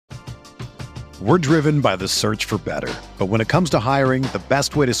We're driven by the search for better. But when it comes to hiring, the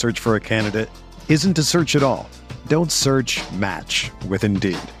best way to search for a candidate isn't to search at all. Don't search, match with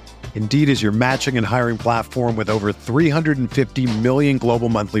Indeed. Indeed is your matching and hiring platform with over 350 million global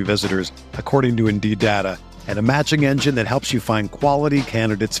monthly visitors, according to Indeed data, and a matching engine that helps you find quality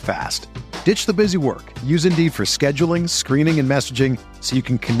candidates fast. Ditch the busy work. Use Indeed for scheduling, screening, and messaging so you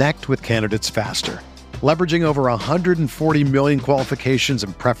can connect with candidates faster. Leveraging over 140 million qualifications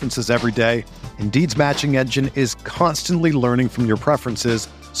and preferences every day, Indeed's matching engine is constantly learning from your preferences,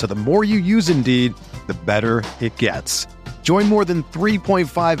 so the more you use Indeed, the better it gets. Join more than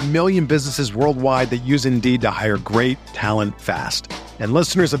 3.5 million businesses worldwide that use Indeed to hire great talent fast. And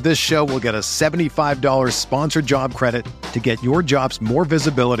listeners of this show will get a $75 sponsored job credit to get your jobs more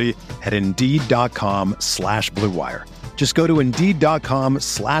visibility at Indeed.com/Blue Wire. Just go to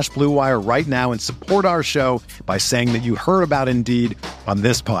Indeed.com/Blue Wire right now and support our show by saying that you heard about Indeed on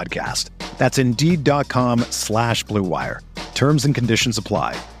this podcast. That's Indeed.com/Blue Wire. Terms and conditions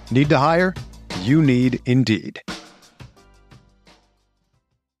apply. Need to hire? You need Indeed.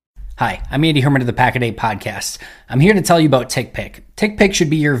 Hi, I'm Andy Herman of the Pack-A-Day Podcast. I'm here to tell you about TickPick. TickPick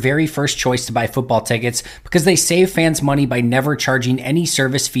should be your very first choice to buy football tickets because they save fans money by never charging any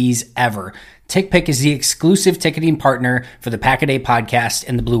service fees ever. TickPick is the exclusive ticketing partner for the Pack-A-Day Podcast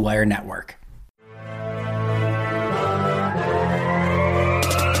and the Blue Wire Network.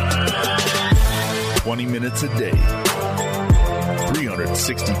 "20 minutes a day,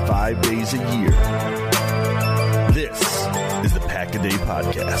 365 days a year. This is the Pack-A-Day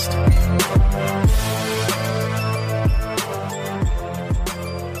Podcast.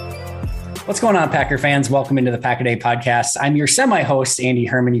 What's going on, Packer fans? Welcome into the Pack-A-Day Podcast. I'm your semi-host, Andy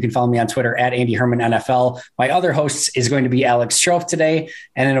Herman. You can follow me on Twitter at Andy Herman NFL. My other host is going to be Alex Strouf today.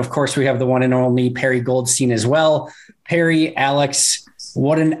 And then, of course, we have the one and only Perri Goldstein as well. Perri, Alex,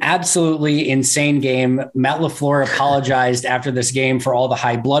 what an absolutely insane game. Matt LaFleur apologized after this game for all the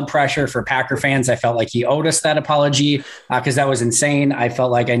high blood pressure for Packer fans. I felt like he owed us that apology because that was insane. I felt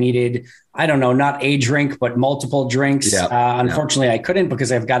like I needed, I don't know, not a drink, but multiple drinks. Unfortunately, I couldn't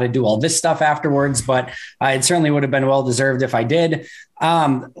because I've got to do all this stuff afterwards, but it certainly would have been well-deserved if I did.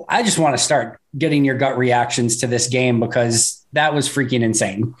 I just want to start getting your gut reactions to this game because that was freaking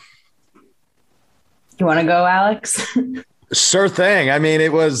insane. You want to go, Alex? Sure thing. I mean,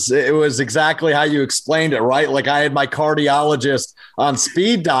 it was exactly how you explained it, right? Like I had my cardiologist on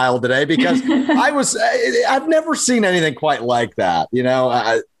speed dial today because I've never seen anything quite like that. You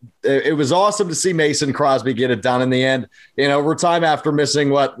know, it was awesome to see Mason Crosby get it done in the end. In overtime after missing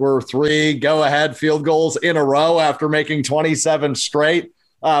what were 3 go-ahead field goals in a row after making 27 straight.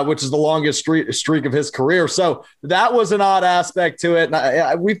 Which is the longest streak of his career. So that was an odd aspect to it.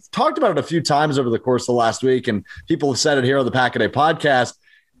 And we've talked about it a few times over the course of the last week, and people have said it here on the Pack-A-Day Podcast.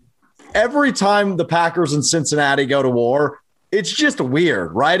 Every time the Packers and Cincinnati go to war, it's just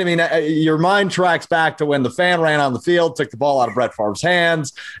weird, right? I mean, your mind tracks back to when the fan ran on the field, took the ball out of Brett Favre's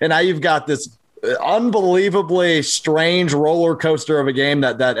hands, and now you've got this unbelievably strange roller coaster of a game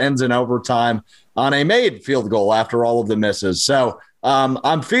that ends in overtime on a made field goal after all of the misses. So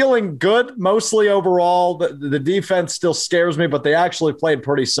I'm feeling good mostly overall. The defense still scares me, but they actually played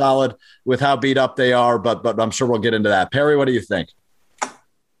pretty solid with how beat up they are. But I'm sure we'll get into that. Perri, what do you think?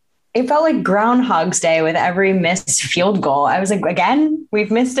 It felt like Groundhog's Day with every missed field goal. I was like, again,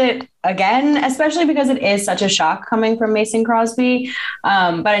 we've missed it again, especially because it is such a shock coming from Mason Crosby.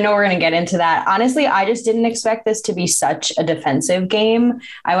 But I know we're going to get into that. Honestly, I just didn't expect this to be such a defensive game.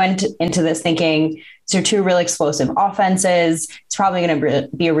 I went into this thinking, these are 2 really explosive offenses. It's probably going to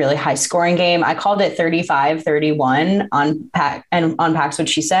be a really high scoring game. I called it 35-31 on Pack's what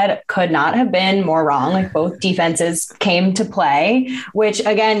she said. Could not have been more wrong. Like both defenses came to play, which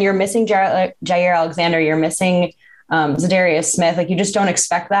again, you're missing Jair Alexander. You're missing Zadarius Smith. Like you just don't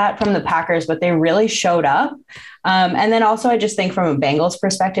expect that from the Packers, but they really showed up. And then also I just think from a Bengals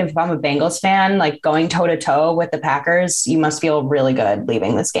perspective, if I'm a Bengals fan, like going toe to toe with the Packers, you must feel really good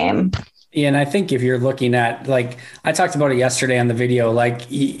leaving this game. Yeah, and I think if you're looking at, like, I talked about it yesterday on the video,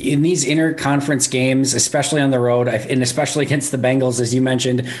 like in these interconference games, especially on the road, and especially against the Bengals, as you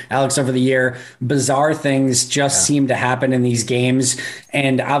mentioned, Alex, over the year, bizarre things just seem to happen in these games.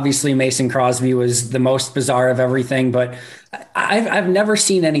 And obviously Mason Crosby was the most bizarre of everything, but I've never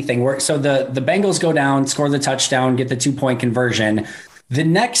seen anything where, so the Bengals go down, score the touchdown, get the 2-point conversion. The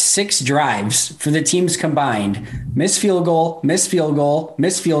next 6 drives for the teams combined, miss field goal, miss field goal,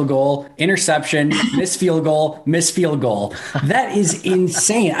 miss field goal, interception, miss field goal, miss field goal. That is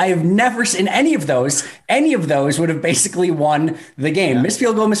insane. I have never seen any of those would have basically won the game. Yeah. Miss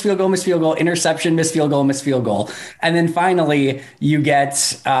field goal, miss field goal, miss field goal, interception, miss field goal, miss field goal. And then finally you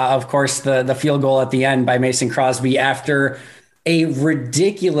get, of course, the field goal at the end by Mason Crosby after a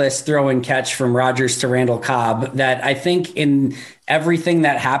ridiculous throw and catch from Rodgers to Randall Cobb that I think in everything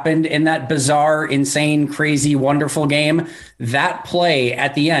that happened in that bizarre, insane, crazy, wonderful game, that play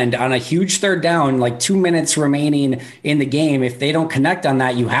at the end on a huge third down, like 2 minutes remaining in the game, if they don't connect on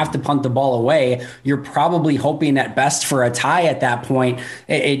that, you have to punt the ball away. You're probably hoping at best for a tie at that point.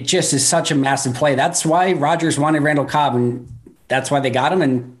 It just is such a massive play. That's why Rodgers wanted Randall Cobb, and that's why they got him.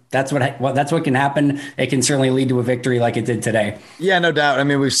 And that's what can happen. It can certainly lead to a victory like it did today. Yeah, no doubt. I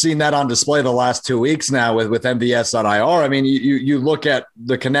mean, we've seen that on display the last 2 weeks now with MVS on IR. I mean, you look at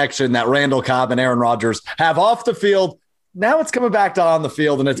the connection that Randall Cobb and Aaron Rodgers have off the field. Now it's coming back to on the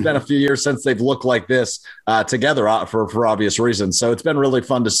field, and it's been a few years since they've looked like this together for obvious reasons. So it's been really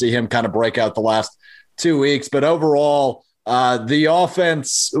fun to see him kind of break out the last 2 weeks. But overall, the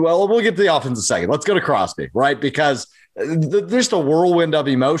offense, well, we'll get to the offense in a second. Let's go to Crosby, right? Because there's a whirlwind of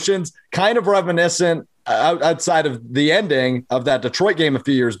emotions, kind of reminiscent outside of the ending of that Detroit game a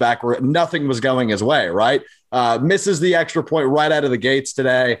few years back where nothing was going his way, right? Misses the extra point right out of the gates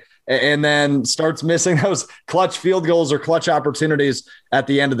today, and then starts missing those clutch field goals or clutch opportunities at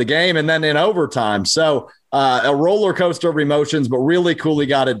the end of the game and then in overtime. So a roller coaster of emotions, but really cool he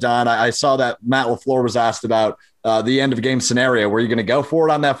got it done. I saw that Matt LaFleur was asked about the end of game scenario. Were you going to go for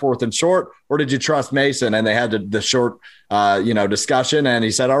it on that 4th and short, or did you trust Mason? And they had the short, discussion. And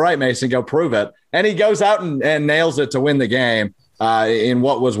he said, all right, Mason, go prove it. And he goes out and nails it to win the game in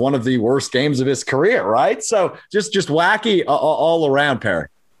what was one of the worst games of his career. Right. So just wacky all around, Perri.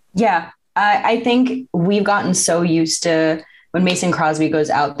 Yeah. I think we've gotten so used to when Mason Crosby goes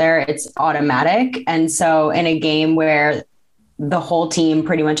out there, it's automatic. And so in a game where the whole team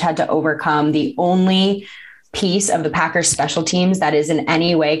pretty much had to overcome the only piece of the Packers special teams that is in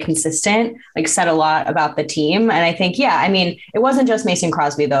any way consistent, like said a lot about the team. And I think, it wasn't just Mason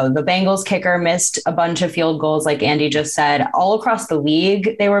Crosby though. The Bengals kicker missed a bunch of field goals. Like Andy just said, all across the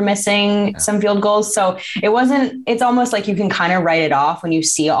league, they were missing some field goals. So it's almost like you can kind of write it off when you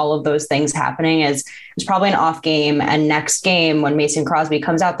see all of those things happening as it's probably an off game. And next game, when Mason Crosby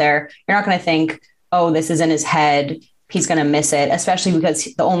comes out there, you're not going to think, oh, this is in his head, he's going to miss it, especially because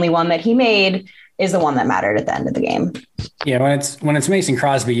the only one that he made is the one that mattered at the end of the game. Yeah, when it's Mason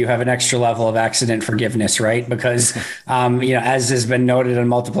Crosby, you have an extra level of accident forgiveness, right? Because, as has been noted on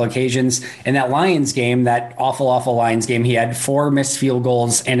multiple occasions, in that Lions game, that awful Lions game, he had 4 missed field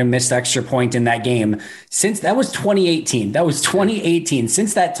goals and a missed extra point in that game. Since that was 2018.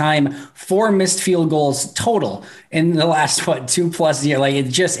 Since that time, 4 missed field goals total in the last 2+ years. Like,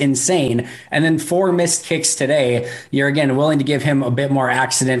 it's just insane. And then 4 missed kicks today. You're again willing to give him a bit more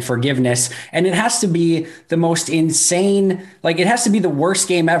accident forgiveness, and it has to be the most insane. Like, it has to be the worst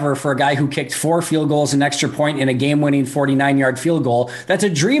game ever for a guy who kicked 4 field goals, an extra point, in a game-winning 49-yard field goal. That's a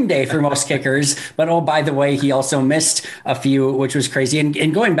dream day for most kickers. But, oh, by the way, he also missed a few, which was crazy.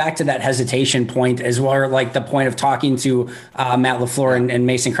 And going back to that hesitation point as well, like the point of talking to Matt LaFleur and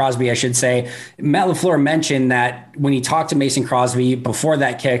Mason Crosby, I should say, Matt LaFleur mentioned that when he talked to Mason Crosby before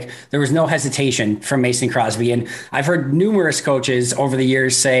that kick, there was no hesitation from Mason Crosby. And I've heard numerous coaches over the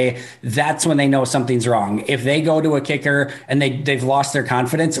years say that's when they know something's wrong. If they go to a kicker and they've lost their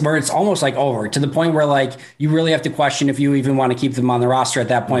confidence, where it's almost like over to the point where like you really have to question if you even want to keep them on the roster at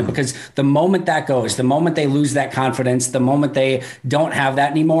that point, because the moment that goes, the moment they lose that confidence, the moment they don't have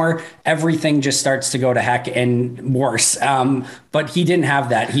that anymore, everything just starts to go to heck and worse. But he didn't have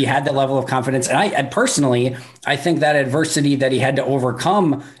that. He had the level of confidence. And I think that adversity that he had to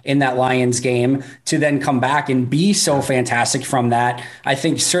overcome in that Lions game to then come back and be so fantastic from that, I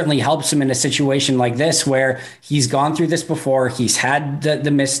think certainly helps him in a situation like this where he's gone through this before. He's had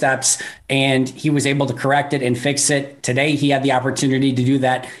the missteps and he was able to correct it and fix it. Today, he had the opportunity to do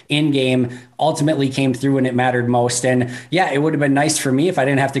that in game, ultimately came through when it mattered most. And yeah, it would have been nice for me if I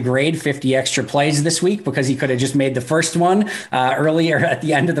didn't have to grade 50 extra plays this week, because he could have just made the first one earlier at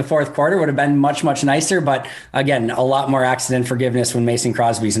the end of the fourth quarter. Would have been much, much nicer. But again, a lot more accident forgiveness when Mason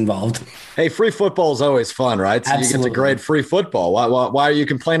Crosby's involved. Hey, free football is always fun, right? So absolutely. You get to grade free football. Why are you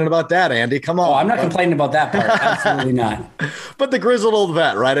complaining about that, Andy? Come on. Oh, I'm not complaining about that part. Absolutely not. But the grizzled old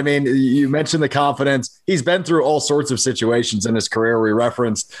vet, right? I mean, you mentioned the confidence. He's been through all sorts of situations in his career. We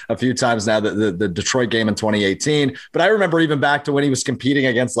referenced a few times now the Detroit game in 2018, but I remember even back to when he was competing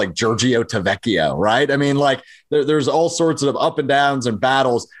against like Giorgio Tavecchio, right? I mean, like there's all sorts of up and downs and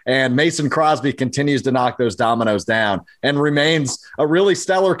battles, and Mason Crosby continues to knock those dominoes down and remains a really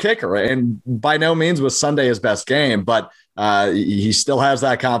stellar kicker. And by no means was Sunday his best game, but he still has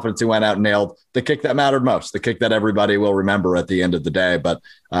that confidence. He went out and nailed the kick that mattered most, the kick that everybody will remember at the end of the day. But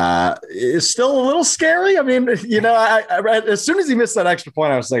it's still a little scary. I mean, I as soon as he missed that extra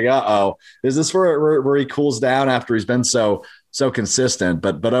point, I was like, is this where he cools down after he's been so consistent?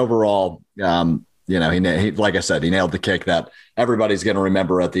 But overall, he like I said, he nailed the kick that everybody's going to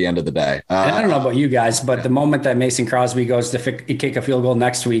remember at the end of the day. I don't know about you guys, but the moment that Mason Crosby goes to kick a field goal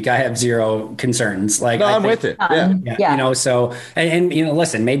next week, I have zero concerns. Like, I'm with it. Yeah. So, and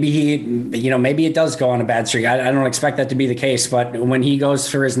listen, maybe maybe it does go on a bad streak. I don't expect that to be the case, but when he goes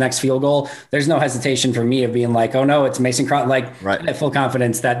for his next field goal, there's no hesitation for me of being like, oh no, it's Mason Crosby. Like, right. I have full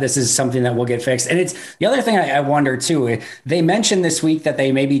confidence that this is something that will get fixed. And it's the other thing I wonder too, they mentioned this week that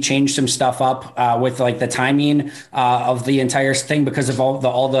they maybe changed some stuff up with like the timing of the entire thing because of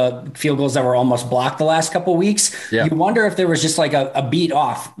all the field goals that were almost blocked the last couple of weeks. Yeah. You wonder if there was just like a beat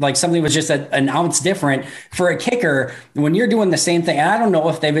off, like something was just an ounce different for a kicker when you're doing the same thing. And I don't know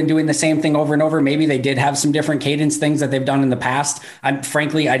if they've been doing the same thing over and over. Maybe they did have some different cadence things that they've done in the past.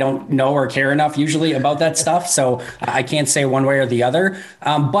 Frankly, I don't know or care enough usually about that stuff. So I can't say one way or the other.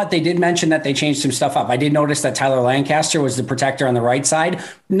 But they did mention that they changed some stuff up. I did notice that Tyler Lancaster was the protector on the right side.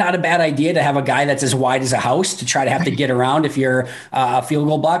 Not a bad idea to have a guy that's as wide as a house to try to have to get around if you're a field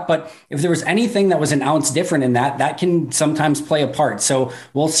goal block. But if there was anything that was an ounce different in that can sometimes play a part. So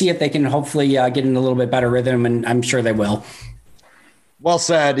we'll see if they can hopefully get in a little bit better rhythm, and I'm sure they will. Well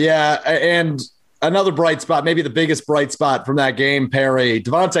said. Yeah. And another bright spot, maybe the biggest bright spot from that game, Perri,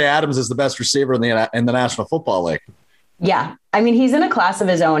 Davante Adams is the best receiver in the National Football League. Yeah. I mean, he's in a class of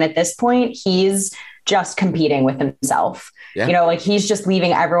his own at this point. He's just competing with himself. Yeah. He's just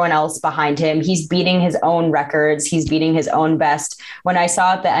leaving everyone else behind him. He's beating his own records. He's beating his own best. When I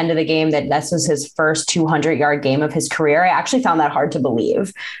saw at the end of the game that this was his first 200-yard game of his career, I actually found that hard to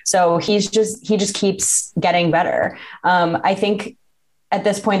believe. So he just keeps getting better. I think at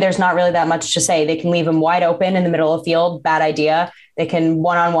this point, there's not really that much to say. They can leave him wide open in the middle of the field. Bad idea. They can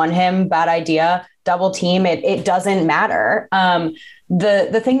one-on-one him. Bad idea. Double team. It doesn't matter.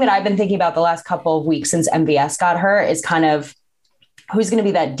 The thing that I've been thinking about the last couple of weeks since MVS got hurt is kind of who's going to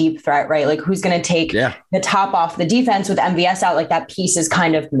be that deep threat, right? Like who's going to take the top off the defense with MVS out, like that piece is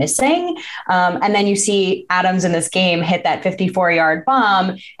kind of missing. And then you see Adams in this game hit that 54-yard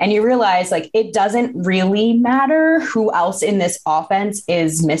bomb and you realize like, it doesn't really matter who else in this offense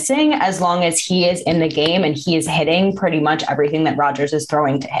is missing as long as he is in the game and he is hitting pretty much everything that Rodgers is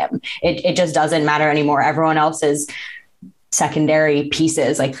throwing to him. It just doesn't matter anymore. Everyone else is secondary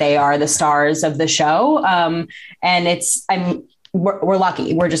pieces. Like they are the stars of the show. And we're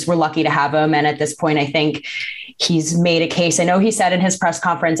lucky. We're lucky to have him. And at this point, I think he's made a case. I know he said in his press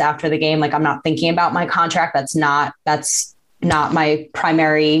conference after the game, like, I'm not thinking about my contract. That's not my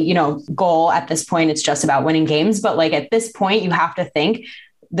primary, goal at this point. It's just about winning games. But like at this point, you have to think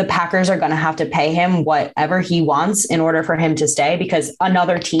the Packers are going to have to pay him whatever he wants in order for him to stay because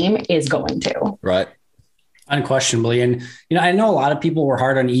another team is going to. Right. Unquestionably. And, I know a lot of people were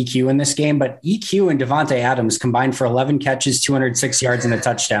hard on EQ in this game, but EQ and Davante Adams combined for 11 catches, 206 yards and a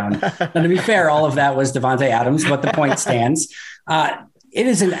touchdown. Now, to be fair, all of that was Davante Adams, but the point stands. It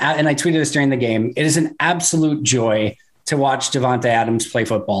is and I tweeted this during the game, it is an absolute joy to watch Davante Adams play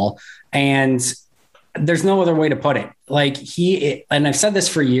football. And there's no other way to put it. Like and I've said this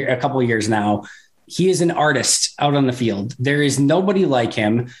for a couple of years now, he is an artist out on the field. There is nobody like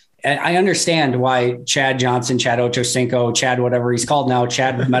him. And I understand why Chad Johnson, Chad Ochocinco, Chad, whatever he's called now,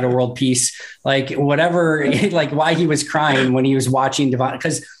 Chad Meta World Peace, like whatever, like why he was crying when he was watching Davante.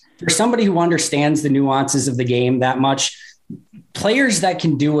 Because for somebody who understands the nuances of the game that much, players that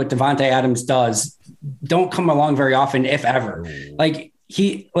can do what Davante Adams does don't come along very often, if ever. Like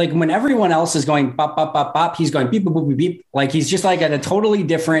when everyone else is going bop, bop, bop, bop, he's going beep, beep, beep, beep. Like he's just like at a totally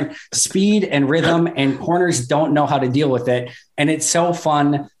different speed and rhythm, and corners don't know how to deal with it. And it's so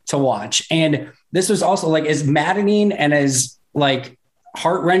fun to watch. And this was also like as maddening and as like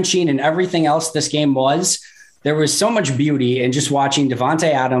heart-wrenching and everything else this game was. There was so much beauty in just watching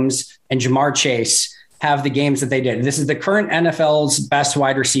Davante Adams and Jamar Chase have the games that they did. This is the current NFL's best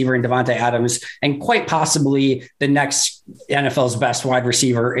wide receiver in Davante Adams, and quite possibly the next NFL's best wide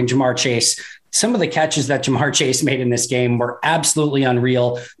receiver in Jamar Chase. Some of the catches that Jamar Chase made in this game were absolutely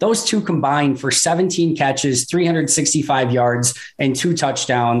unreal. Those two combined for 17 catches, 365 yards, and 2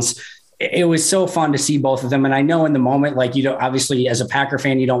 touchdowns. it was so fun to see both of them. And I know in the moment, like, you don't, obviously as a Packer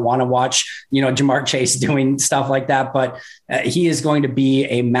fan, you don't want to watch, Jamar Chase doing stuff like that, but he is going to be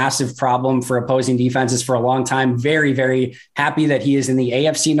a massive problem for opposing defenses for a long time. Very, very happy that he is in the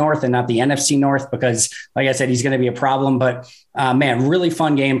AFC North and not the NFC North, because like I said, he's going to be a problem. But man, really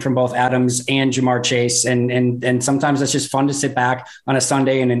fun game from both Adams and Jamar Chase. And sometimes it's just fun to sit back on a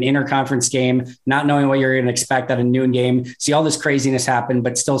Sunday in an interconference game, not knowing what you're going to expect at a noon game, see all this craziness happen,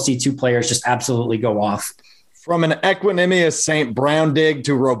 but still see two players just absolutely go off. From an equanimous St. Brown dig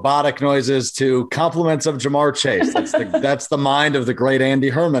to robotic noises to compliments of Jamar Chase. That's the mind of the great Andy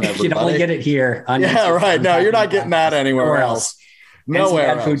Herman. Everybody. You can only get it here. Yeah, right. No, you're not getting that anywhere else.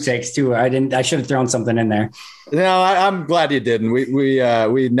 Nowhere else. Food takes too. I should have thrown something in there. No, I'm glad you didn't.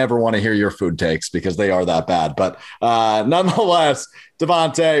 We never want to hear your food takes because they are that bad. But nonetheless,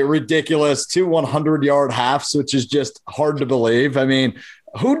 Davante, ridiculous 2 100-yard halves, which is just hard to believe. I mean,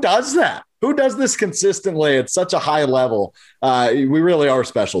 who does that? Who does this consistently at such a high level? We really are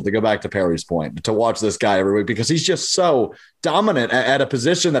special, to go back to Perry's point, to watch this guy every week, because he's just so dominant at a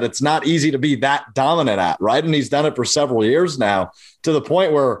position that it's not easy to be that dominant at, right? And he's done it for several years now, to the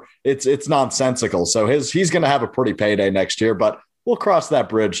point where it's nonsensical. So he's going to have a pretty payday next year, but we'll cross that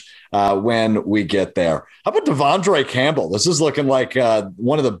bridge when we get there. How about Devondre Campbell? This is looking like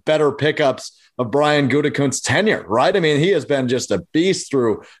one of the better pickups of Brian Gutekunst's tenure, right? I mean, he has been just a beast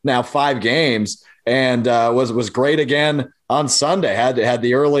through now 5 games, and was great again on Sunday. Had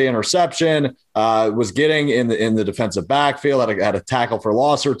the early interception, was getting in the defensive backfield, had a tackle for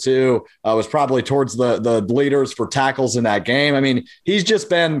loss or two, was probably towards the leaders for tackles in that game. I mean, he's just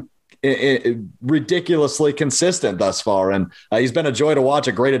been ridiculously consistent thus far, and he's been a joy to watch,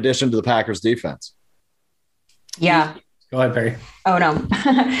 a great addition to the Packers defense. Yeah. Go ahead, Perri. Oh, no.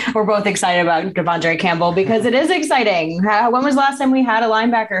 We're both excited about Devondre Campbell because it is exciting. When was the last time we had a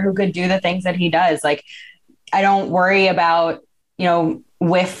linebacker who could do the things that he does? Like, I don't worry about,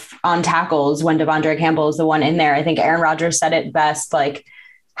 whiff on tackles when Devondre Campbell is the one in there. I think Aaron Rodgers said it best, like,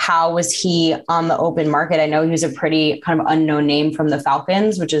 how was he on the open market? I know he was a pretty kind of unknown name from the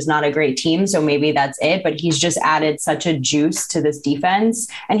Falcons, which is not a great team. So maybe that's it, but he's just added such a juice to this defense.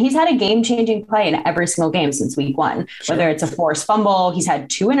 And he's had a game-changing play in every single game since week 1, whether it's a forced fumble, he's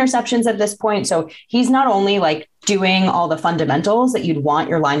had 2 interceptions at this point. So he's not only like doing all the fundamentals that you'd want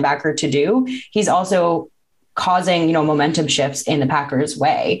your linebacker to do, he's also causing, momentum shifts in the Packers'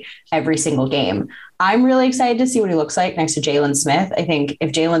 way every single game. I'm really excited to see what he looks like next to Jalen Smith. I think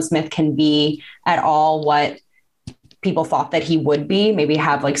if Jalen Smith can be at all what people thought that he would be, maybe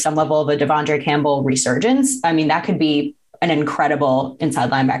have like some level of a Devondre Campbell resurgence, I mean, that could be an incredible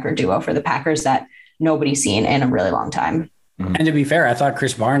inside linebacker duo for the Packers that nobody's seen in a really long time. And to be fair, I thought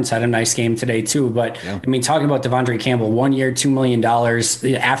Chris Barnes had a nice game today too. But yeah. I mean, talking about Devondre Campbell, 1 year, $2 million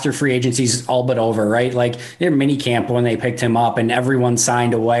after free agency's all but over, right? Like their mini camp when they picked him up and everyone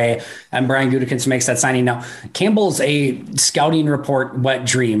signed away, and Brian Gutekunst makes that signing. Now, Campbell's a scouting report wet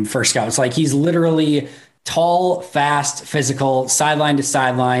dream for scouts. Like he's literally tall, fast, physical, sideline to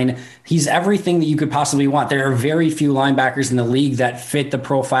sideline. He's everything that you could possibly want. There are very few linebackers in the league that fit the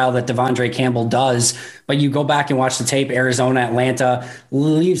profile that Devondre Campbell does. But you go back and watch the tape, Arizona, Atlanta,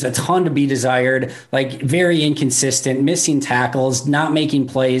 leaves a ton to be desired, like very inconsistent, missing tackles, not making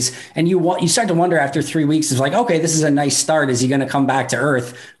plays. And you start to wonder after 3 weeks, it's like, okay, this is a nice start. Is he going to come back to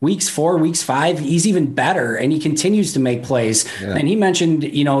earth? Weeks 4, weeks 5, he's even better. And he continues to make plays. Yeah. And he mentioned,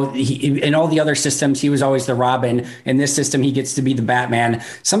 in all the other systems, he was always the Robin. In this system, he gets to be the Batman.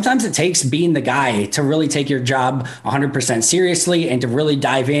 Sometimes it takes being the guy to really take your job 100% seriously and to really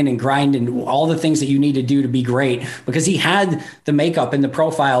dive in and grind and all the things that you need to do to be great, because he had the makeup and the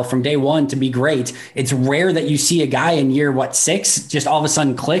profile from day one to be great. It's rare that you see a guy in year 6 just all of a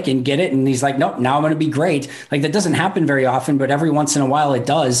sudden click and get it. And he's like, nope, now I'm going to be great. Like that doesn't happen very often, but every once in a while it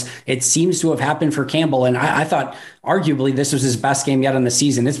does. It seems to have happened for Campbell. And I thought arguably this was his best game yet on the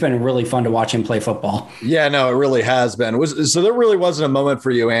season. It's been really fun to watch him play football. Yeah, no, it really has been. So there really wasn't a moment for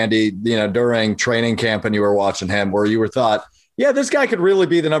you, Andy, during training camp and you were watching him where you were thought, yeah, this guy could really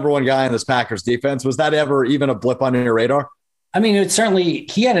be the number one guy in this Packers defense. Was that ever even a blip on your radar? I mean,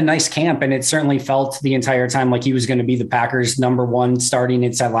 he had a nice camp, and it certainly felt the entire time like he was going to be the Packers' number one starting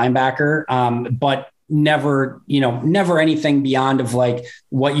inside linebacker. But never anything beyond of like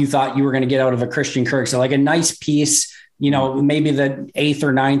what you thought you were going to get out of a Christian Kirk. So like a nice piece, maybe the 8th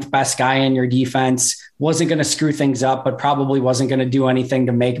or 9th best guy in your defense, wasn't going to screw things up, but probably wasn't going to do anything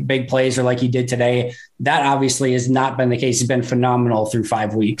to make big plays or like he did today. That obviously has not been the case. He's been phenomenal through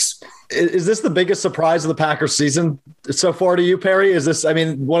 5 weeks. Is this the biggest surprise of the Packers season so far to you, Perri? Is this,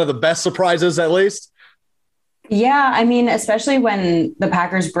 one of the best surprises at least? Yeah, I mean, especially when the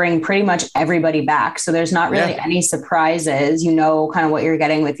Packers bring pretty much everybody back. So there's not really any surprises, kind of what you're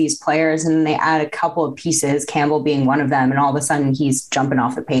getting with these players. And they add a couple of pieces, Campbell being one of them. And all of a sudden he's jumping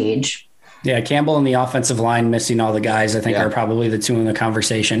off the page. Yeah, Campbell and the offensive line missing all the guys, I think are probably the two in the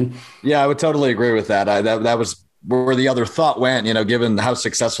conversation. Yeah, I would totally agree with that. That was where the other thought went, given how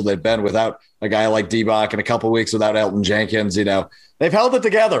successful they've been without a guy like D-Bach and a couple of weeks without Elton Jenkins, they've held it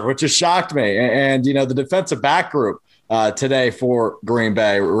together, which has shocked me. And the defensive back group today for Green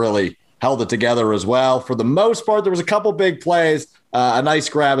Bay really held it together as well. For the most part, there was a couple big plays, a nice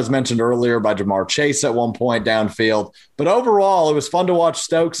grab, as mentioned earlier, by Jamar Chase at one point downfield. But overall, it was fun to watch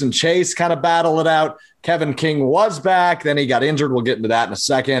Stokes and Chase kind of battle it out. Kevin King was back. Then he got injured. We'll get into that in a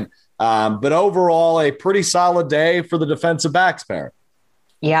second. But overall, a pretty solid day for the defensive backs pair.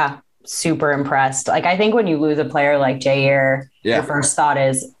 Yeah, super impressed. I think when you lose a player like Jair, your first thought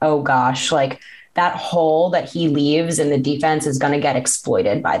is, oh gosh, that hole that he leaves in the defense is going to get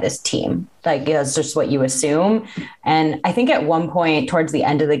exploited by this team. That's just what you assume. And I think at one point towards the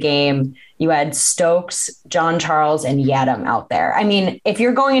end of the game, you had Stokes, John Charles, and Yadam out there. I mean, if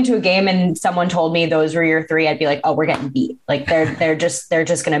you're going into a game and someone told me those were your three, I'd be like, oh, we're getting beat. They're just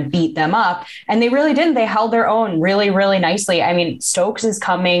going to beat them up. And they really didn't. They held their own really, really nicely. I mean, Stokes is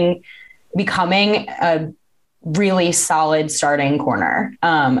becoming a really solid starting corner.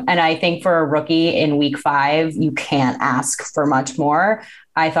 And I think for a rookie in week 5, you can't ask for much more.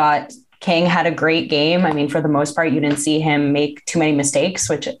 I thought King had a great game. I mean, for the most part, you didn't see him make too many mistakes,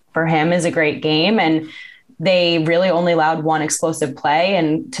 which for him is a great game. And they really only allowed one explosive play.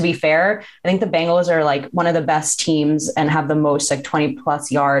 And to be fair, I think the Bengals are one of the best teams and have the most 20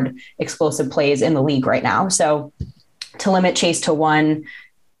 plus yard explosive plays in the league right now. So to limit Chase to 1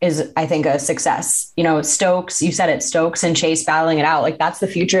 is, I think, a success. Stokes, you said it, Stokes and Chase battling it out. That's the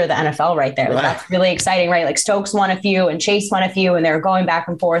future of the NFL right there. Right. That's really exciting, right? Stokes won a few and Chase won a few, and they were going back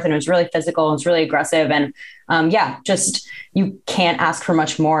and forth, and it was really physical and it was really aggressive. And just you can't ask for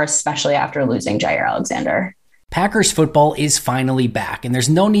much more, especially after losing Jair Alexander. Packers football is finally back, and there's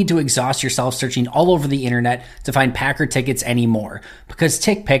no need to exhaust yourself searching all over the internet to find Packer tickets anymore. Because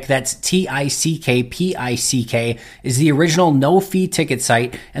TickPick, that's TickPick, is the original no-fee ticket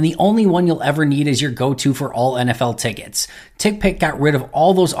site, and the only one you'll ever need as your go-to for all NFL tickets. TickPick got rid of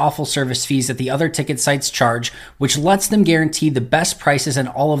all those awful service fees that the other ticket sites charge, which lets them guarantee the best prices on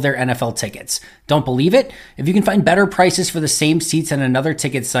all of their NFL tickets. Don't believe it? If you can find better prices for the same seats on another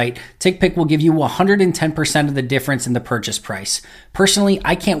ticket site, TickPick will give you 110% of the difference in the purchase price. Personally,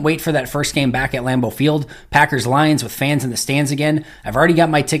 I can't wait for that first game back at Lambeau Field, Packers-Lions with fans in the stands again. I've already got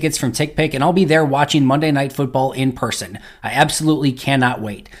my tickets from TickPick, and I'll be there watching Monday Night Football in person. I absolutely cannot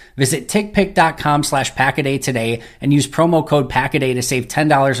wait. Visit tickpick.com/Packaday today and use promo code Packaday to save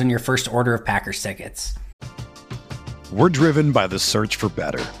 $10 on your first order of Packers tickets. We're driven by the search for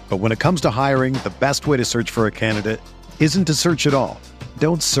better. But when it comes to hiring, the best way to search for a candidate isn't to search at all.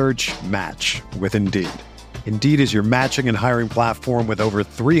 Don't search, match with Indeed. Indeed is your matching and hiring platform with over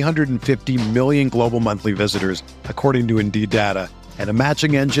 350 million global monthly visitors, according to Indeed data, and a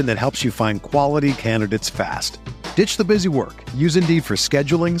matching engine that helps you find quality candidates fast. Ditch the busy work. Use Indeed for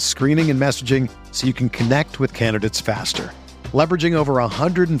scheduling, screening, and messaging so you can connect with candidates faster. Leveraging over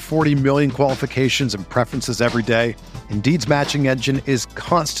 140 million qualifications and preferences every day, Indeed's matching engine is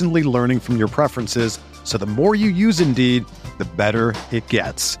constantly learning from your preferences, so the more you use Indeed, the better it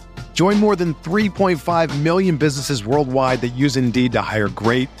gets. Join more than 3.5 million businesses worldwide that use Indeed to hire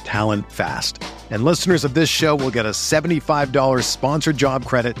great talent fast. And listeners of this show will get a $75 sponsored job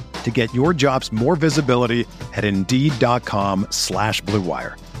credit to get your jobs more visibility at Indeed.com/Blue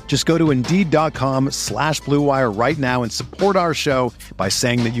Wire. Just go to Indeed.com/Blue Wire right now and support our show by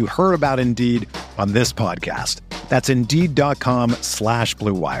saying that you heard about Indeed on this podcast. That's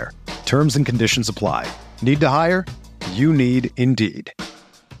Indeed.com/Blue Wire. Terms and conditions apply. Need to hire? You need Indeed.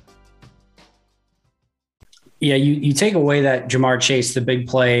 Yeah, you take away that Jamar Chase, the big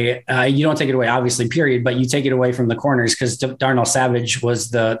play. You don't take it away, obviously, period, but you take it away from the corners because Darnell Savage was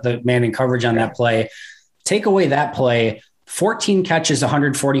the man in coverage on that play. Take away that play. 14 catches,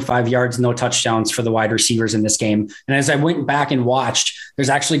 145 yards, no touchdowns for the wide receivers in this game. And as I went back and watched, there's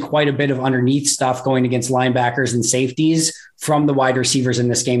actually quite a bit of underneath stuff going against linebackers and safeties from the wide receivers in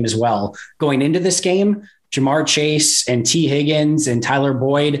this game as well. Going into this game, Jamar Chase and T. Higgins and Tyler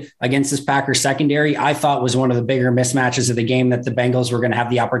Boyd against this Packers secondary, I thought was one of the bigger mismatches of the game that the Bengals were going to have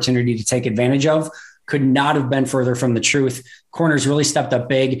the opportunity to take advantage of. Could not have been further from the truth. corners really stepped up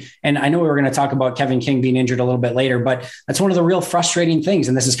big. And I know we were going to talk about Kevin King being injured a little bit later, but that's one of the real frustrating things.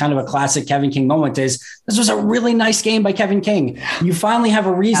 And this is kind of a classic Kevin King moment is this was a really nice game by Kevin King. You finally have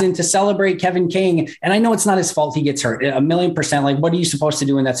a reason to celebrate Kevin King. And I know it's not his fault he gets hurt 1,000,000%. Like, what are you supposed to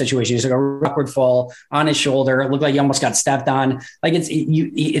do in that situation? He's like a awkward fall on his shoulder. It looked like he almost got stepped on. Like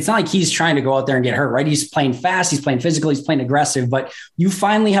it's not like he's trying to go out there and get hurt, right? He's playing fast. He's playing physical. He's playing aggressive, but you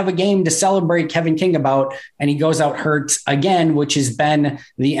finally have a game to celebrate Kevin King about, and he goes out hurt again, which has been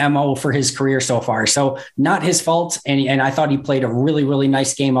the MO for his career so far. So not his fault. And I thought he played a really, really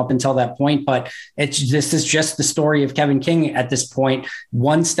nice game up until that point, but this is just the story of Kevin King at this point.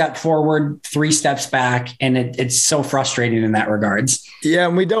 1 step forward, 3 steps back. And it's so frustrating in that regards. Yeah.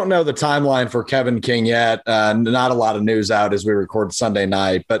 And we don't know the timeline for Kevin King yet. Not a lot of news out as we record Sunday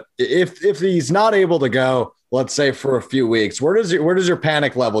night, but if he's not able to go, let's say for a few weeks, where does your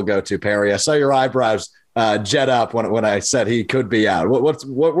panic level go to, Perri? I saw your eyebrows jet up when I said he could be out.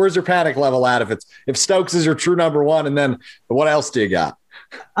 Where's your panic level at if Stokes is your true number one, and then what else do you got?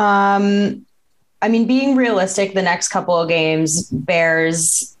 I mean, being realistic, the next couple of games,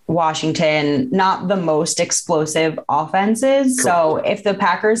 Bears, Washington, not the most explosive offenses. Cool. So if the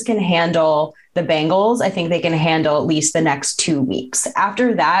Packers can handle the Bengals, I think they can handle at least the next 2 weeks.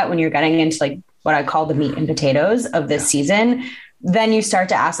 After that, when you're getting into like what I call the meat and potatoes of this season, then you start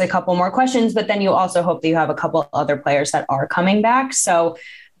to ask a couple more questions, but then you also hope that you have a couple other players that are coming back. So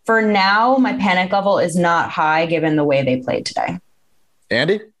for now, my panic level is not high given the way they played today.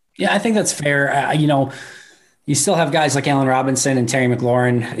 Andy? Yeah, I think that's fair. You still have guys like Allen Robinson and Terry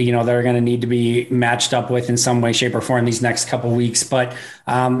McLaurin, that are going to need to be matched up with in some way, shape, or form these next couple of weeks. But,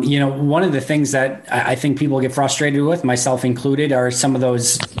 one of the things that I think people get frustrated with, myself included, are some of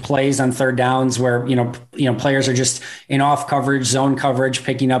those plays on third downs where, players are just in off coverage, zone coverage,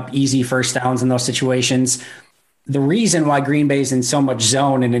 picking up easy first downs in those situations. The reason why Green Bay is in so much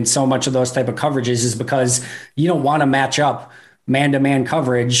zone and in so much of those type of coverages is because you don't want to match up man-to-man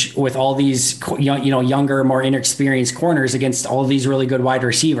coverage with all these, younger, more inexperienced corners against all these really good wide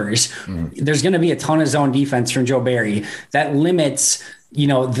receivers. There's going to be a ton of zone defense from Joe Barry that limits,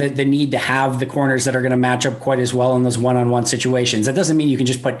 the need to have the corners that are going to match up quite as well in those one-on-one situations. That doesn't mean you can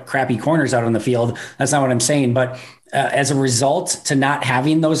just put crappy corners out on the field. That's not what I'm saying. But as a result to not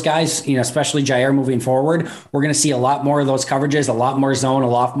having those guys, especially Jair moving forward, we're going to see a lot more of those coverages, a lot more zone, a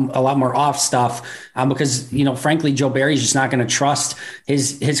lot more off stuff, because, frankly, Joe Barry's just not going to trust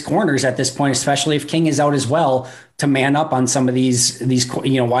his corners at this point, especially if King is out as well, to man up on some of these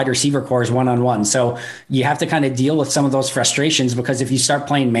wide receiver cores one-on-one. So you have to kind of deal with some of those frustrations, because if you start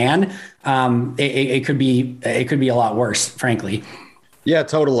playing man, it could be a lot worse, frankly. Yeah,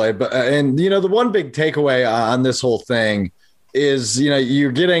 totally. But the one big takeaway on this whole thing is,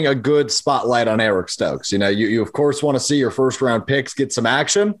 you're getting a good spotlight on Eric Stokes. You of course want to see your first round picks get some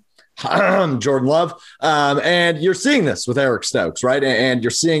action. Jordan Love. And you're seeing this with Eric Stokes, right? And you're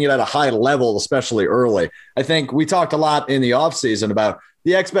seeing it at a high level, especially early. I think we talked a lot in the offseason about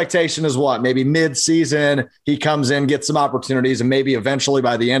the expectation is what? Maybe mid-season, he comes in, gets some opportunities, and maybe eventually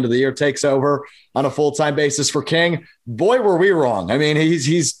by the end of the year takes over on a full-time basis for King. Boy, were we wrong. I mean,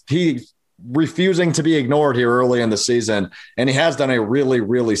 he's refusing to be ignored here early in the season, and he has done a really,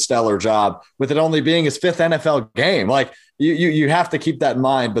 really stellar job with it only being his 5th NFL game. Like, you have to keep that in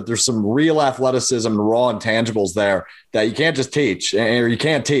mind, but there's some real athleticism and raw intangibles there that you can't just teach, or you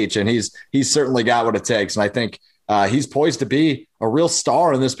can't teach, and he's certainly got what it takes. And I think he's poised to be a real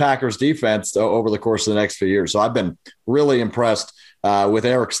star in this Packers defense over the course of the next few years. So I've been really impressed with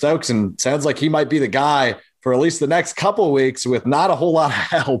Eric Stokes, and sounds like he might be the guy for at least the next couple of weeks with not a whole lot of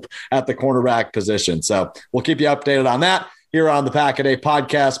help at the cornerback position. So we'll keep you updated on that here on the Pack a Day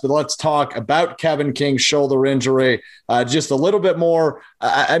podcast. But let's talk about Kevin King's shoulder injury just a little bit more.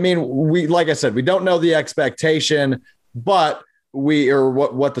 Like I said, we don't know the expectation, but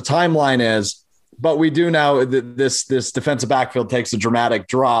what the timeline is. But we do know that this defensive backfield takes a dramatic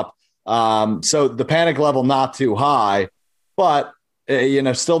drop. So the panic level not too high, but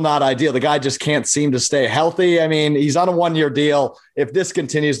still not ideal. The guy just can't seem to stay healthy. I mean, he's on a 1-year deal. If this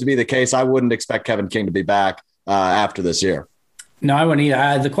continues to be the case, I wouldn't expect Kevin King to be back after this year. No, I wouldn't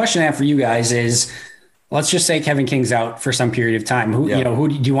either. The question I have for you guys is, let's just say Kevin King's out for some period of time. Who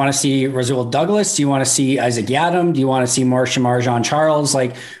do you want to see? Rasul Douglas? Do you want to see Isaac Yiadom? Do you want to see more Shamar Jean-Charles?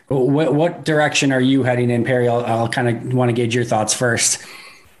 Like, what direction are you heading in, Perri? I'll kind of want to gauge your thoughts first.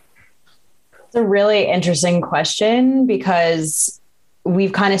 It's a really interesting question, because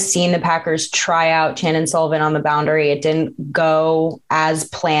we've kind of seen the Packers try out Chandon Sullivan on the boundary. It didn't go as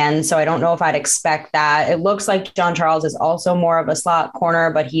planned, so I don't know if I'd expect that. It looks like Jean-Charles is also more of a slot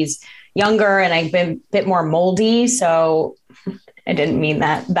corner, but he's younger and I've been a bit more moldy. So I didn't mean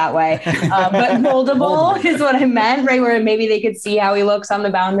that way, but moldable is what I meant, right? Where maybe they could see how he looks on the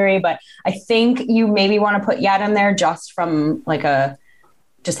boundary. But I think you maybe want to put Yadam there just from like a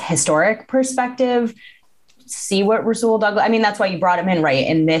just historic perspective. See what Rasul Douglas, I mean, that's why you brought him in, right?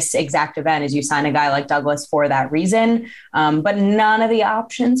 In this exact event is you sign a guy like Douglas for that reason. But none of the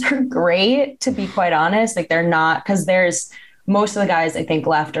options are great, to be quite honest. Like they're not, because there's most of the guys I think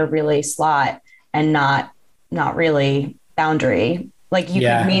left are really slot and not really boundary. Like you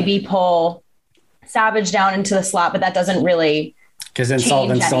could maybe pull Savage down into the slot, but that doesn't really, because then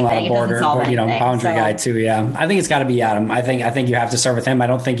Sullivan's still not a border, boundary guy too. Yeah. I think it's got to be Adam. I think you have to start with him. I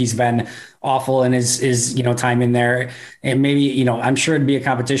don't think he's been awful in his time in there. And maybe, I'm sure it'd be a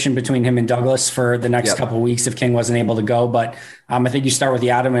competition between him and Douglas for the next couple of weeks if King wasn't able to go. But I think you start with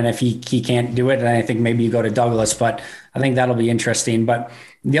Adam, and if he can't do it, then I think maybe you go to Douglas. But I think that'll be interesting. But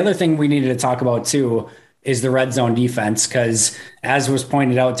the other thing we needed to talk about too is the red zone defense, because as was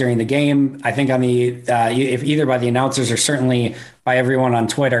pointed out during the game, I think on the if either by the announcers or certainly by everyone on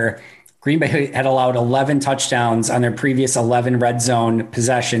Twitter, Green Bay had allowed 11 touchdowns on their previous 11 red zone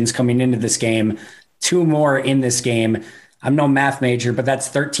possessions coming into this game, 2 more in this game. I'm no math major, but that's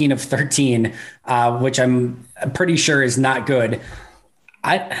 13 of 13, which I'm pretty sure is not good.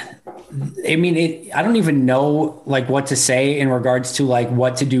 I mean, I don't even know like what to say in regards to like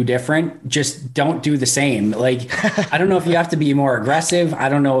what to do different. Just don't do the same. Like, I don't know if you have to be more aggressive. I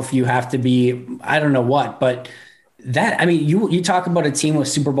don't know if you have to be, I don't know what, but that, I mean, you talk about a team with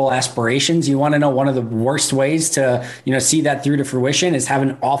Super Bowl aspirations. You want to know one of the worst ways to, see that through to fruition is have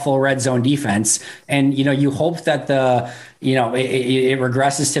an awful red zone defense. And, you hope that it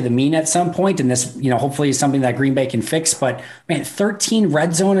regresses to the mean at some point. And this, hopefully is something that Green Bay can fix. But man, 13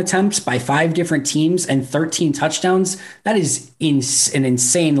 red zone attempts by 5 different teams and 13 touchdowns. That is an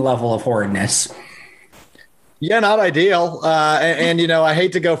insane level of horridness. Yeah, not ideal. And I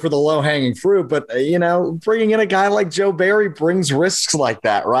hate to go for the low hanging fruit, but, bringing in a guy like Joe Barry brings risks like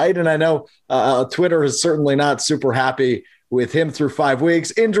that, right? And I know Twitter is certainly not super happy with him through 5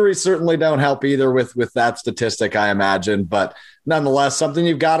 weeks. Injuries certainly don't help either with that statistic, I imagine. But nonetheless, something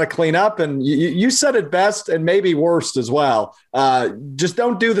you've got to clean up. And you said it best and maybe worst as well. Just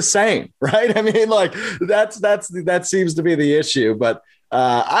don't do the same, right? I mean, like that seems to be the issue. But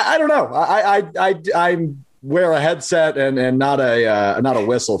I don't know. I'm wear a headset and not a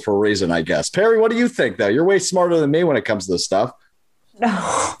whistle for a reason, I guess. Perri, what do you think, though? You're way smarter than me when it comes to this stuff. No,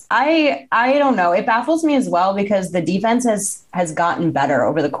 I don't know. It baffles me as well because the defense has gotten better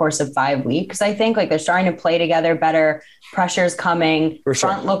over the course of 5 weeks. I think like they're starting to play together better. Pressure's coming. For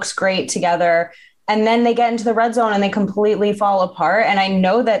sure. Front looks great together. And then they get into the red zone and they completely fall apart. And I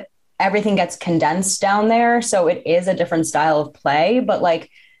know that everything gets condensed down there. So it is a different style of play. But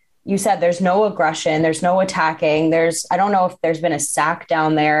like you said, there's no aggression. There's no attacking. I don't know if there's been a sack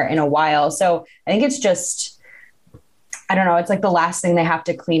down there in a while. So I think it's just, I don't know. It's like the last thing they have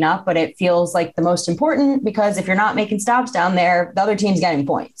to clean up, but it feels like the most important because if you're not making stops down there, the other team's getting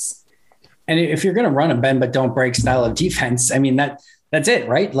points. And if you're going to run a bend but don't break style of defense, I mean, that's it,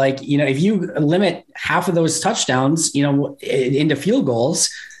 right? Like, if you limit half of those touchdowns, into field goals,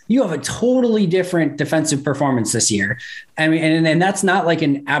 you have a totally different defensive performance this year. I mean, and that's not like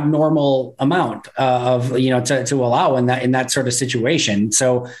an abnormal amount of, to allow in that sort of situation.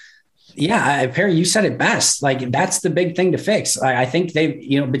 So yeah, Perri, you said it best. Like that's the big thing to fix. I think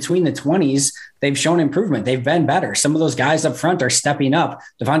they've, between the 20s, they've shown improvement. They've been better. Some of those guys up front are stepping up.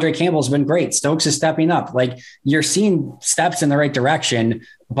 Devondre Campbell's been great. Stokes is stepping up. Like you're seeing steps in the right direction,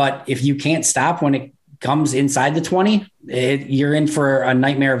 but if you can't stop when it comes inside the 20, you're in for a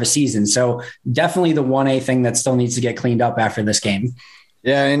nightmare of a season. So definitely the 1A thing that still needs to get cleaned up after this game.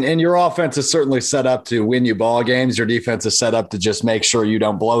 Yeah, and your offense is certainly set up to win you ball games. Your defense is set up to just make sure you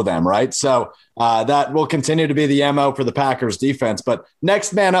don't blow them, right? So that will continue to be the MO for the Packers defense. But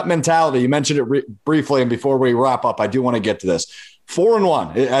next man up mentality, you mentioned it briefly, and before we wrap up, I do want to get to this.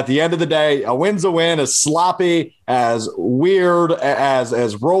 4-1 at the end of the day, a win's a win, as sloppy, as weird,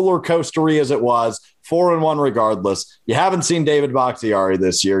 as roller coastery as it was. 4-1 regardless. You haven't seen David Bakhtiari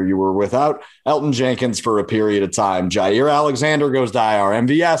this year. You were without Elton Jenkins for a period of time. Jair Alexander goes to IR.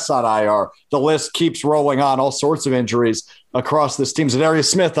 MVS on IR. The list keeps rolling on. All sorts of injuries across this team. Zadarius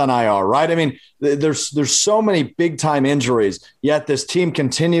Smith on IR, right? I mean, there's so many big-time injuries, yet this team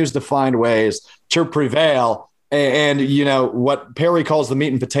continues to find ways to prevail. And what Perri calls the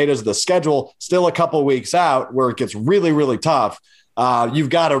meat and potatoes of the schedule, still a couple weeks out where it gets really, really tough. You've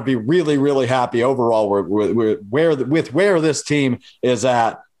got to be really, really happy overall with where this team is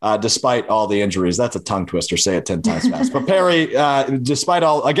at, despite all the injuries. That's a tongue twister. Say it 10 times fast. But Perri,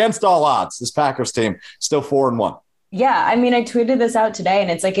 against all odds, this Packers team still 4-1. Yeah, I mean, I tweeted this out today, and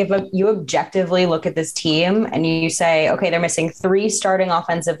it's like if you objectively look at this team and you say, okay, they're missing 3 starting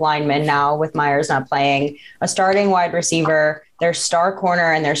offensive linemen now with Myers not playing, a starting wide receiver, their star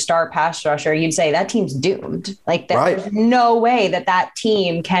corner, and their star pass rusher, you'd say that team's doomed. Like, there's no way that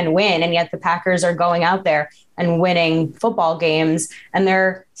team can win, and yet the Packers are going out there and winning football games, and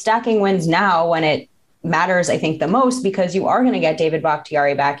they're stacking wins now when it matters, I think, the most, because you are going to get David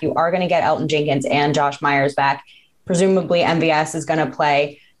Bakhtiari back. You are going to get Elton Jenkins and Josh Myers back. Presumably MVS is going to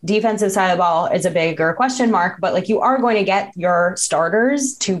play. Defensive side of the ball is a bigger question mark, but like, you are going to get your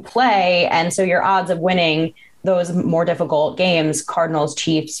starters to play. And so your odds of winning those more difficult games, Cardinals,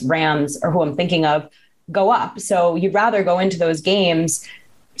 Chiefs, Rams, or who I'm thinking of, go up. So you'd rather go into those games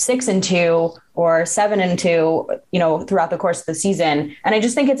 6-2 or 7-2, throughout the course of the season. And I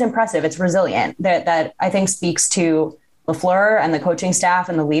just think it's impressive. It's resilient. That I think speaks to LaFleur and the coaching staff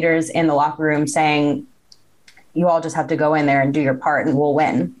and the leaders in the locker room saying, you all just have to go in there and do your part and we'll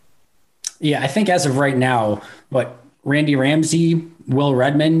win. Yeah, I think as of right now, Randy Ramsey, Will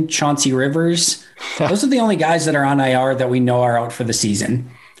Redmond, Chauncey Rivers, those are the only guys that are on IR that we know are out for the season.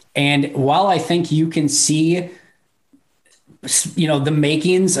 And while I think you can see, the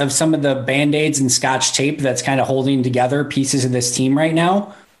makings of some of the Band-Aids and Scotch tape that's kind of holding together pieces of this team right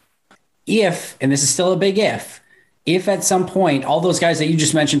now, and this is still a big if at some point, all those guys that you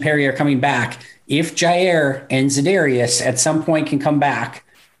just mentioned, Perri, are coming back, if Jair and Za'Darius at some point can come back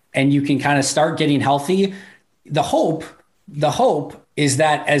and you can kind of start getting healthy, the hope is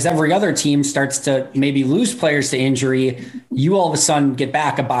that as every other team starts to maybe lose players to injury, you all of a sudden get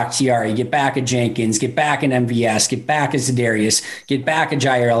back a Bakhtiari, get back a Jenkins, get back an MVS, get back a Za'Darius, get back a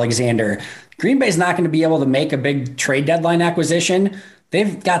Jair Alexander. Green Bay's not going to be able to make a big trade deadline acquisition.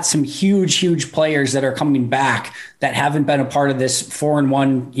 They've got some huge players that are coming back that haven't been a part of this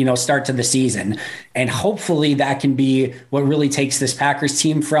 4-1, start to the season. And hopefully that can be what really takes this Packers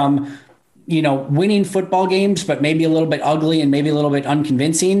team from, winning football games, but maybe a little bit ugly and maybe a little bit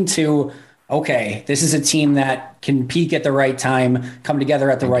unconvincing, to, okay, this is a team that can peak at the right time, come together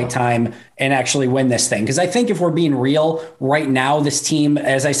at the right time, and actually win this thing. Because I think if we're being real right now, this team,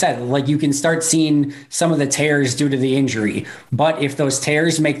 as I said, you can start seeing some of the tears due to the injury. But if those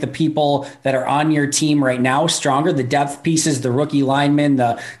tears make the people that are on your team right now stronger, the depth pieces, the rookie linemen,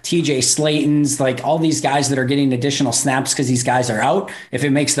 the TJ Slaytons, all these guys that are getting additional snaps because these guys are out, if it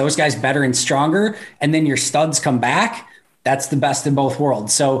makes those guys better and stronger, and then your studs come back, that's the best in both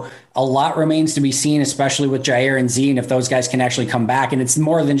worlds. So a lot remains to be seen, especially with Jair and Z, and if those guys can actually come back. And it's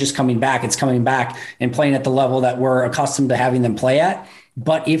more than just coming back. It's coming back and playing at the level that we're accustomed to having them play at.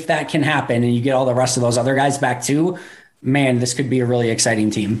 But if that can happen and you get all the rest of those other guys back too, man, this could be a really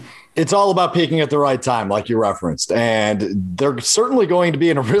exciting team. It's all about peaking at the right time, like you referenced. And they're certainly going to be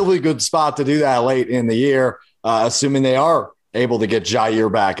in a really good spot to do that late in the year, assuming they are able to get Jair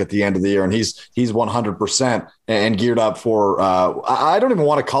back at the end of the year. And he's 100% and geared up for, I don't even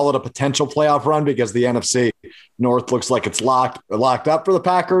want to call it a potential playoff run, because the NFC North looks like it's locked up for the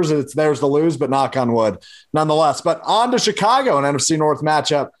Packers. It's theirs to lose, but knock on wood nonetheless. But on to Chicago, an NFC North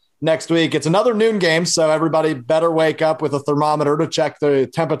matchup next week. It's another noon game, so everybody better wake up with a thermometer to check the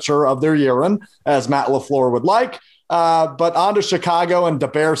temperature of their urine, as Matt LaFleur would like. But on to Chicago, and the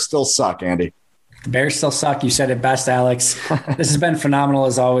Bears still suck, Andy. The Bears still suck. You said it best, Alex. This has been phenomenal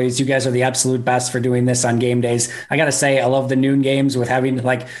as always. You guys are the absolute best for doing this on game days. I got to say, I love the noon games with having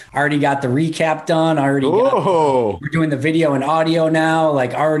already got the recap done. We're doing the video and audio now.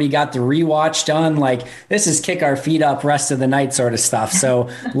 Already got the rewatch done. This is kick our feet up rest of the night sort of stuff. So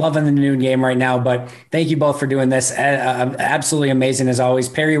loving the noon game right now, but thank you both for doing this. Absolutely amazing as always.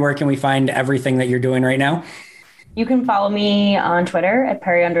 Perri, where can we find everything that you're doing right now? You can follow me on Twitter at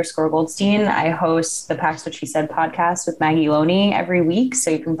Perri_Goldstein. I host the Pax What She Said podcast with Maggie Loney every week. So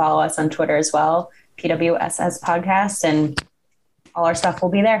you can follow us on Twitter as well, PWSS podcast, and all our stuff will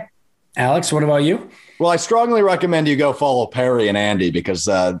be there. Alex, what about you? Well, I strongly recommend you go follow Perri and Andy, because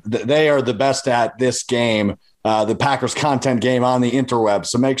they are the best at this game, the Packers content game on the interweb.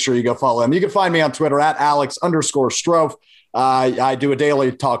 So make sure you go follow them. You can find me on Twitter at Alex_Strouf. I do a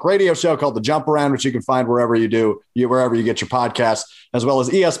daily talk radio show called The Jump Around, which you can find wherever you get your podcasts, as well as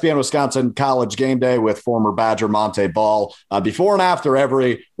ESPN Wisconsin College Game Day with former Badger Monte Ball before and after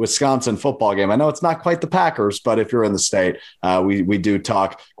every Wisconsin football game. I know it's not quite the Packers, but if you're in the state, we do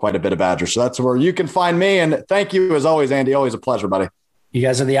talk quite a bit of Badger. So that's where you can find me. And thank you as always, Andy. Always a pleasure, buddy. You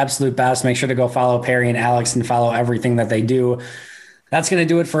guys are the absolute best. Make sure to go follow Perri and Alex and follow everything that they do. That's going to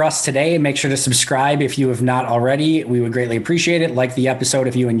do it for us today. Make sure to subscribe if you have not already. We would greatly appreciate it. Like the episode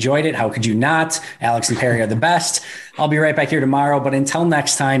if you enjoyed it. How could you not? Alex and Perri are the best. I'll be right back here tomorrow. But until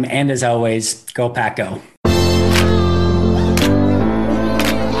next time, and as always, go Pack Go.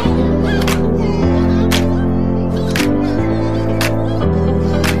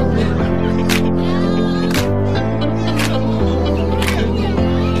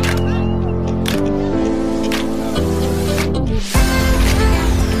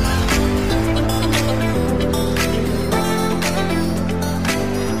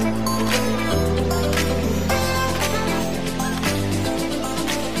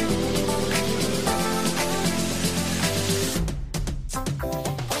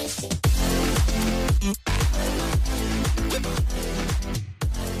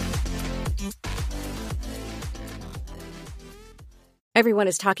 Everyone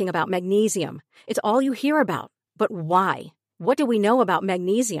is talking about magnesium. It's all you hear about. But why? What do we know about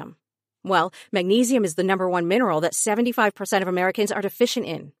magnesium? Well, magnesium is the number one mineral that 75% of Americans are deficient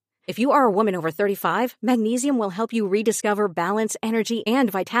in. If you are a woman over 35, magnesium will help you rediscover balance, energy, and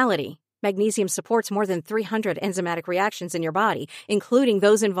vitality. Magnesium supports more than 300 enzymatic reactions in your body, including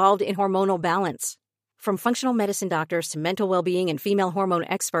those involved in hormonal balance. From functional medicine doctors to mental well-being and female hormone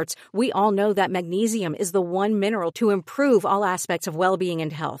experts, we all know that magnesium is the one mineral to improve all aspects of well-being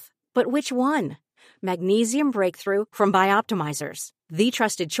and health. But which one? Magnesium Breakthrough from Bioptimizers, the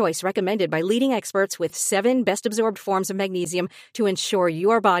trusted choice recommended by leading experts with 7 best-absorbed forms of magnesium to ensure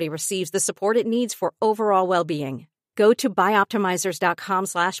your body receives the support it needs for overall well-being. Go to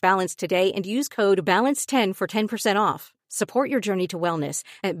bioptimizers.com/balance today and use code BALANCE10 for 10% off. Support your journey to wellness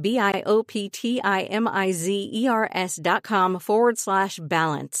at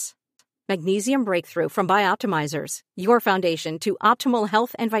bioptimizers.com/balance. Magnesium Breakthrough from Bioptimizers, your foundation to optimal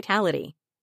health and vitality.